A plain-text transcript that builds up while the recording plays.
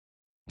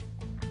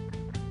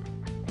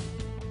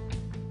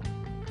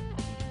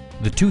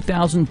The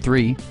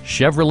 2003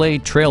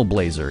 Chevrolet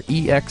TrailBlazer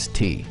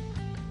EXT.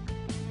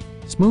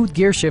 Smooth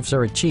gear shifts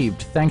are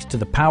achieved thanks to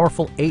the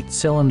powerful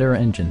 8-cylinder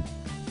engine,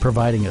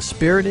 providing a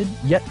spirited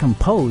yet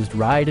composed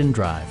ride and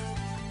drive.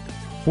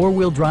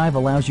 Four-wheel drive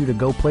allows you to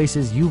go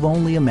places you've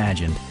only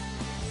imagined.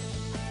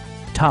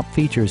 Top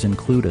features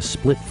include a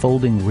split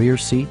folding rear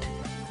seat,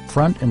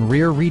 front and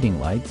rear reading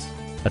lights,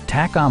 a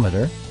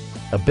tachometer,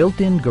 a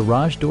built-in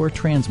garage door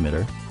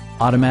transmitter,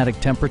 automatic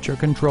temperature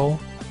control,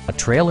 a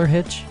trailer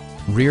hitch,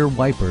 rear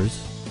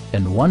wipers,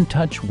 and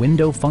one-touch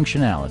window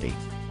functionality.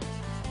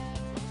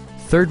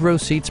 Third-row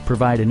seats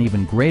provide an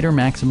even greater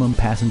maximum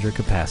passenger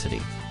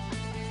capacity.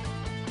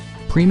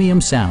 Premium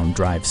sound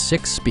drives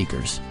 6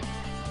 speakers,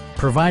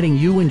 providing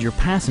you and your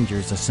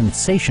passengers a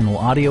sensational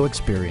audio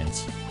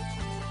experience.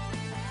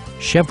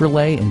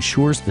 Chevrolet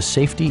ensures the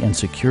safety and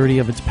security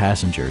of its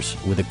passengers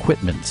with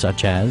equipment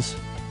such as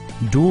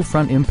dual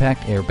front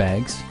impact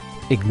airbags,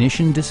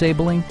 ignition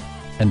disabling,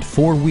 and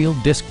 4-wheel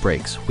disc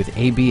brakes with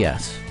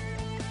ABS.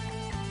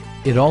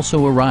 It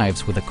also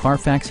arrives with a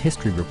Carfax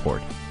history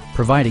report,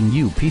 providing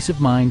you peace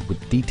of mind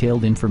with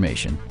detailed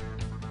information.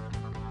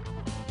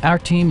 Our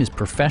team is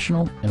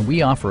professional and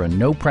we offer a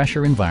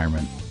no-pressure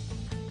environment.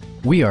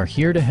 We are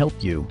here to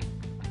help you.